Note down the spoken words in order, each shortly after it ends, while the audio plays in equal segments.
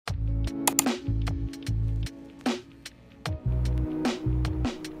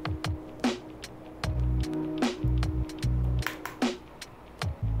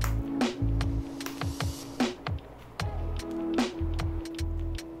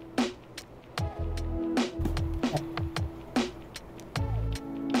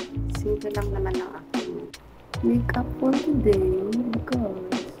ito lang naman ang aking makeup for today because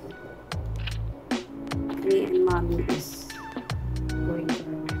me and mommy is going to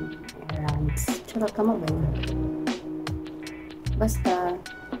run errands. Charot ka mo ba yun? Basta,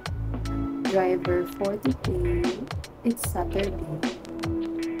 driver for today, it's Saturday.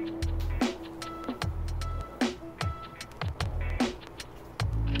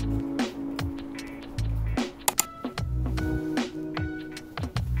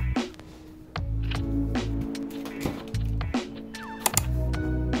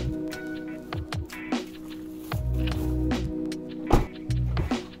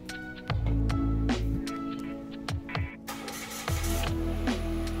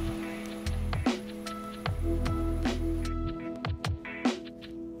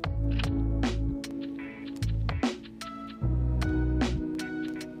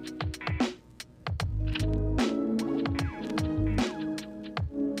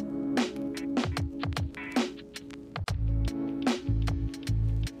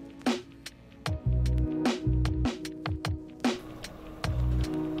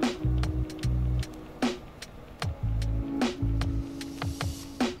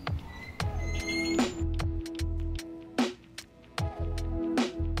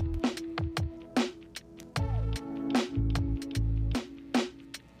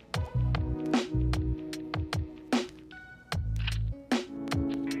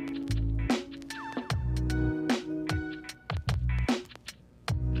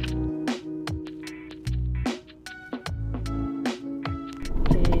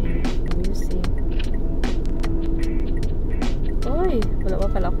 Wala pa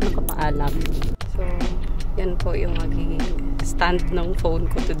pala ako nakapaalam. So, yan po yung magiging stand ng phone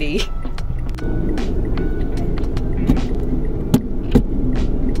ko today.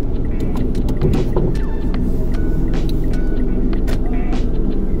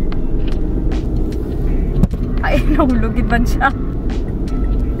 Ay, nahulugin man siya.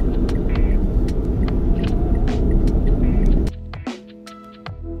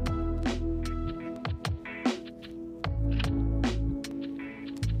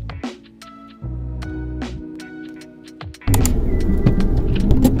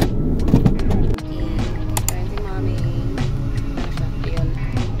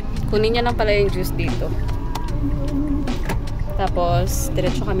 Kunin niya lang pala yung juice dito. Tapos,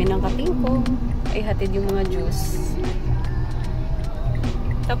 diretso kami ng kaping ko. Ay, hatid yung mga juice.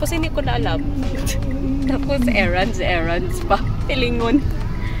 Tapos, hindi ko na alam. Tapos, errands pa. Tilingon.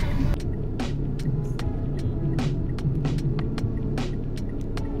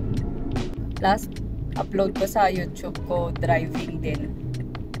 Last upload ko sa YouTube ko, driving din.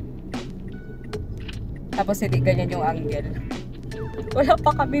 Tapos, hindi ganyan yung angle. Wala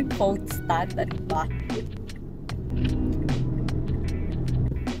pa kami phone stand, ano ba?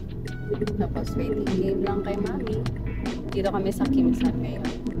 Tapos waiting game lang kay mami. Dito kami sa Kimsan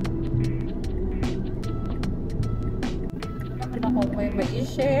ngayon. Naman ako may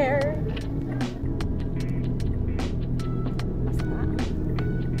i-share. Basta.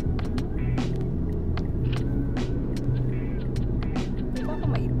 Di ba ako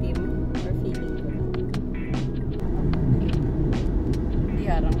maitim? Or feeling ko?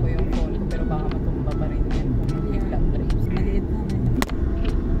 Harang ko yung phone ko pero baka matumba pa rin yan kung mag-flat trips. Maliit na.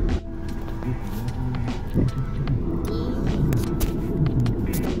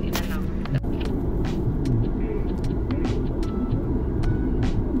 Hindi na lang.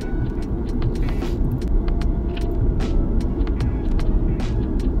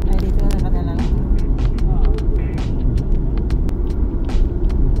 Ay, dito na ka na lang.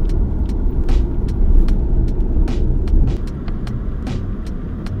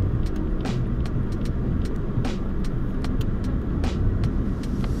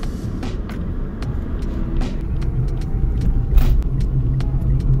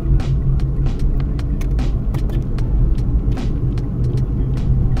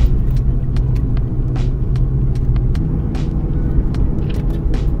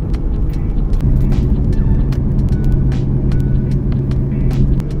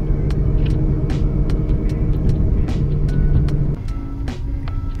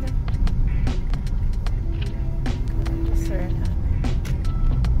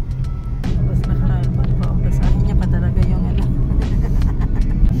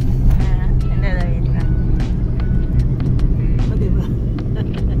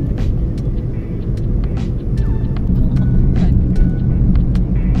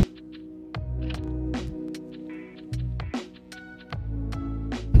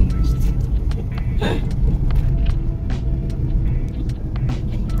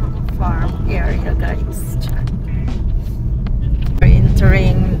 Farm area, guys. We're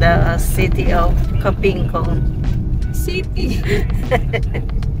entering the city of Kapingkong. City.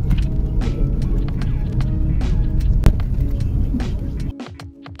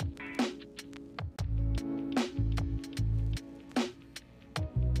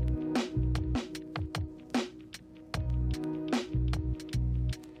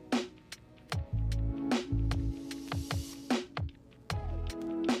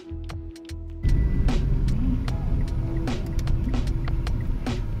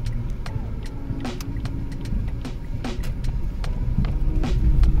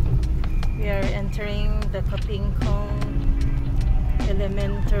 We are entering the Kapingkong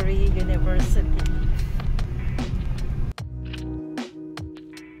Elementary University.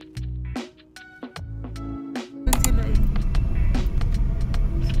 Doon sila eh.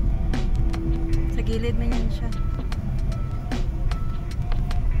 Sa gilid na yan siya.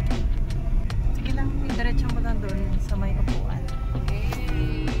 Sige lang, diretso mo lang doon sa may upuan.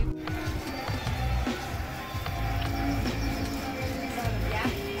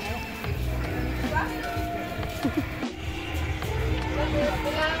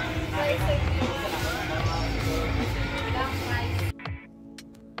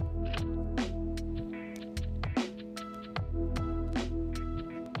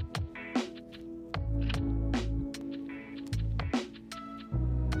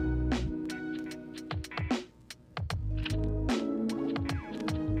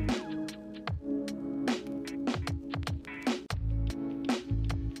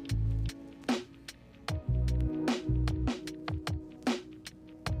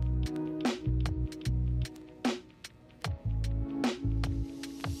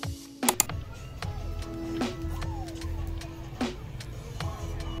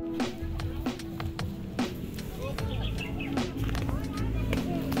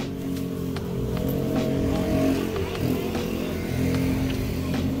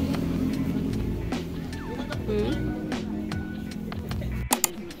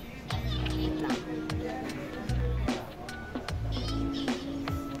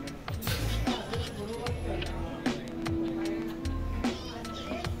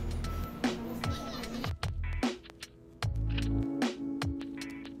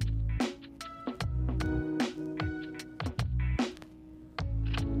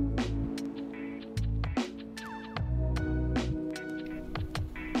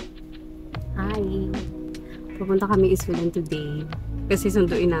 Hi! Pupunta kami isulan today. Kasi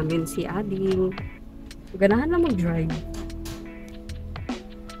sunduin namin si Ading. Ganahan lang mag-drive.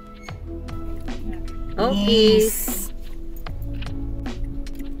 Okay. Yes.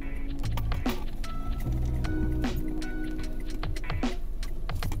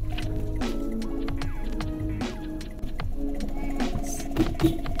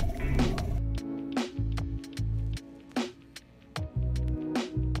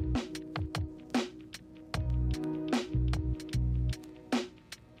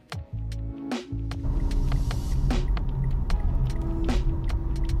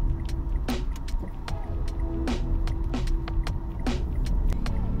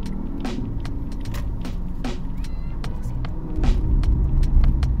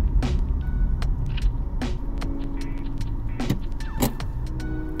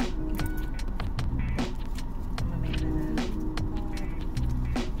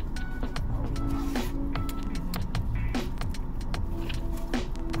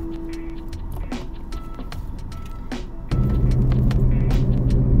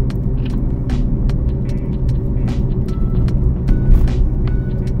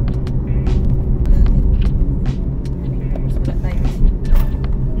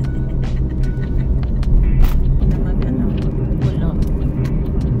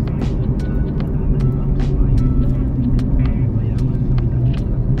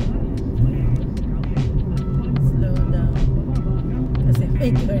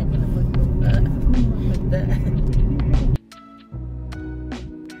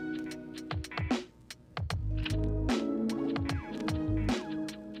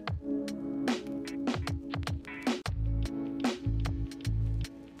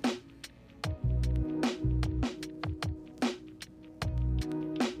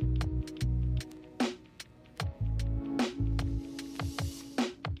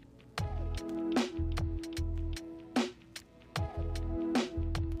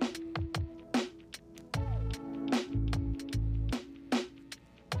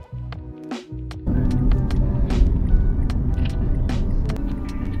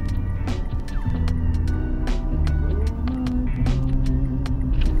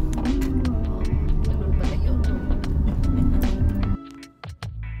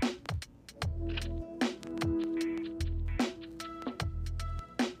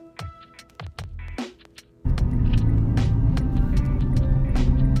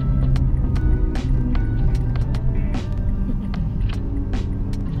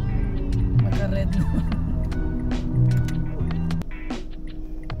 red naman.